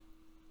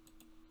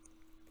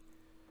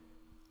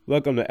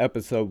Welcome to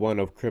episode 1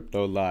 of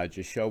Crypto Lodge,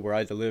 a show where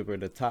I deliver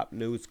the top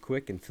news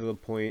quick and to the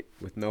point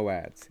with no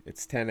ads.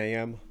 It's 10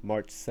 a.m.,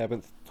 March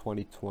 7th,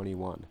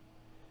 2021.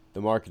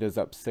 The market is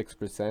up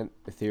 6%,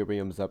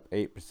 Ethereum's up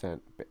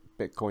 8%,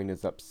 Bitcoin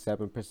is up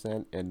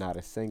 7%, and not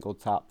a single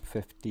top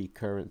 50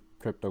 current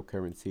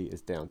cryptocurrency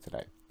is down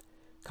today.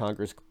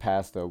 Congress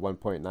passed a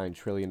 $1.9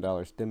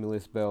 trillion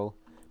stimulus bill,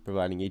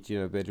 providing each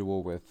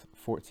individual with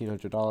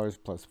 $1,400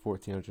 plus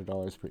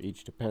 $1,400 for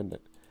each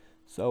dependent.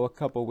 So a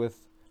couple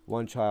with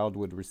one child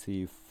would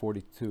receive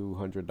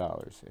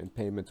 $4,200, and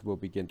payments will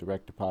begin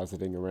direct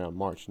depositing around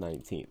March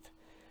 19th.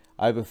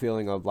 I have a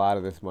feeling a lot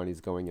of this money is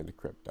going into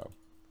crypto.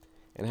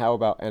 And how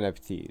about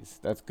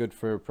NFTs? That's good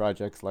for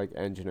projects like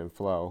Engine and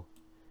Flow,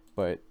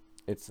 but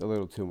it's a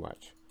little too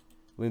much.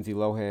 Lindsay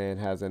Lohan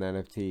has an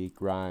NFT,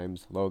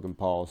 Grimes, Logan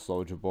Paul,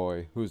 Soulja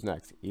Boy. Who's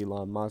next?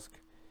 Elon Musk?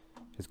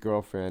 His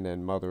girlfriend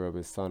and mother of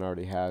his son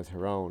already has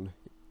her own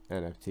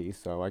NFT,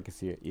 so I can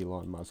see an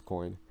Elon Musk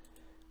coin.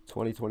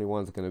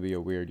 2021 is going to be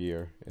a weird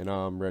year, and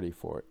I'm ready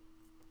for it.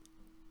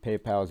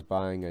 PayPal is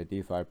buying a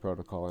DeFi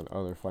protocol, and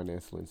other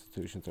financial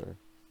institutions are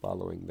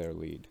following their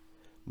lead.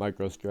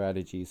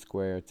 MicroStrategy,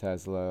 Square,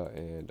 Tesla,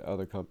 and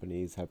other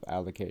companies have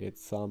allocated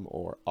some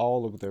or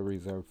all of their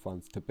reserve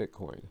funds to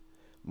Bitcoin.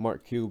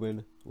 Mark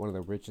Cuban, one of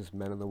the richest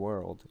men in the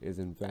world, is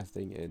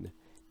investing in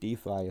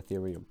DeFi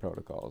Ethereum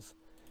protocols.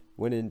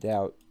 When in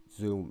doubt,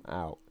 zoom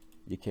out.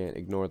 You can't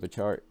ignore the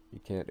chart. You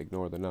can't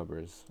ignore the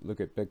numbers. Look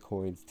at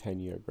Bitcoin's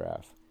 10-year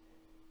graph.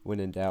 When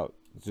in doubt,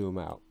 zoom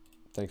out.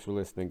 Thanks for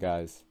listening,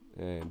 guys,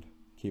 and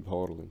keep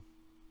hodling.